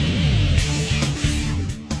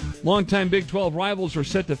Longtime Big 12 rivals are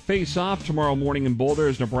set to face off tomorrow morning in Boulder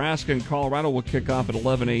as Nebraska and Colorado will kick off at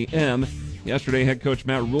 11 a.m. Yesterday, head coach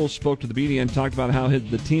Matt Rule spoke to the media and talked about how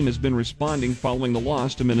the team has been responding following the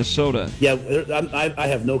loss to Minnesota. Yeah, I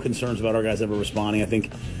have no concerns about our guys ever responding. I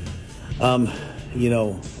think,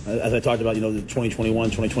 as I talked about, the 2021,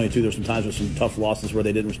 2022, there's some times with some tough losses where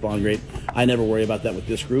they didn't respond great. I never worry about that with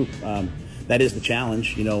this group. That is the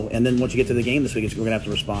challenge, and then once you get to the game this week, we're going to have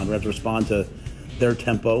to respond. We're going to have to respond to their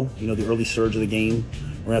tempo, the early surge of the game.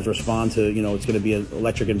 We're going to have to respond to, it's going to be an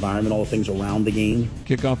electric environment, all the things around the game.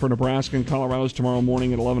 Kickoff for Nebraska and Colorado is tomorrow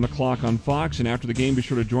morning at 11 o'clock on Fox. And after the game, be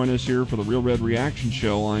sure to join us here for the Real Red Reaction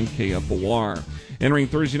Show on KFOR. Entering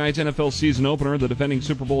Thursday night's NFL season opener, the defending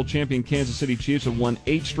Super Bowl champion Kansas City Chiefs have won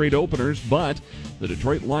 8 straight openers, but the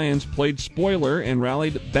Detroit Lions played spoiler and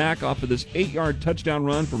rallied back off of this 8-yard touchdown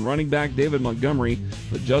run from running back David Montgomery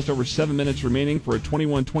with just over 7 minutes remaining for a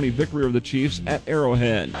 21-20 victory over the Chiefs at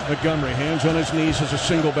Arrowhead. Montgomery, hands on his knees as a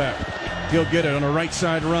single back. He'll get it on a right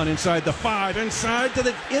side run inside the 5, inside to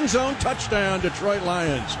the end zone, touchdown, Detroit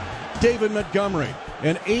Lions. David Montgomery,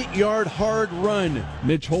 an 8-yard hard run.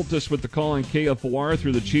 Mitch Holtis with the call on KFOR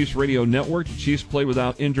through the Chiefs radio network. The Chiefs play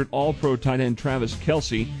without injured All-Pro tight end Travis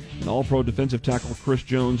Kelce and All-Pro defensive tackle Chris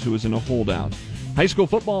Jones, who is in a holdout. High school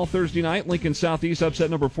football Thursday night. Lincoln Southeast upset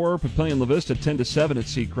number 4, Papillion La Vista 10-7 at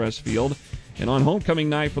Seacrest Field. And on homecoming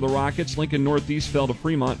night for the Rockets, Lincoln Northeast fell to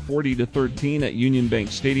Fremont 40-13 at Union Bank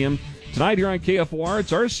Stadium. Tonight here on KFOR,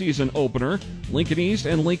 it's our season opener. Lincoln East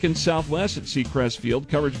and Lincoln Southwest at Seacrest Field.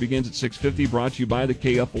 Coverage begins at 6:50, brought to you by the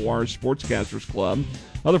KFOR Sportscasters Club.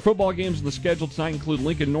 Other football games on the schedule tonight include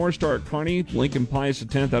Lincoln North Star at Kearney, Lincoln Pius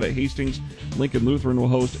X out at Hastings. Lincoln Lutheran will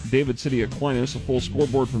host David City Aquinas. A full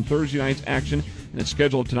scoreboard from Thursday night's action and its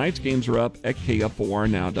schedule of tonight's games are up at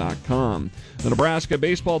KFORnow.com. The Nebraska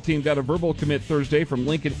baseball team got a verbal commit Thursday from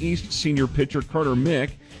Lincoln East senior pitcher Carter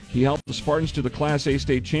Mick. He helped the Spartans to the Class A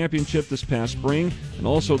state championship this past spring, and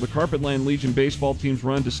also the Carpetland Legion baseball team's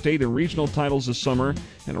run to state and regional titles this summer,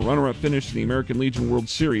 and a runner-up finish in the American Legion World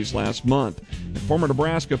Series last month. And former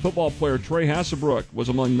Nebraska football player Troy Hasselbrook was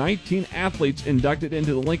among 19 athletes inducted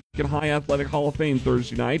into the Lincoln High Athletic Hall of Fame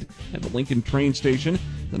Thursday night at the Lincoln train station.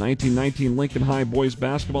 The 1919 Lincoln High boys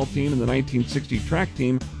basketball team and the 1960 track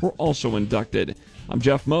team were also inducted. I'm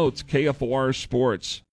Jeff Moats, KFOR Sports.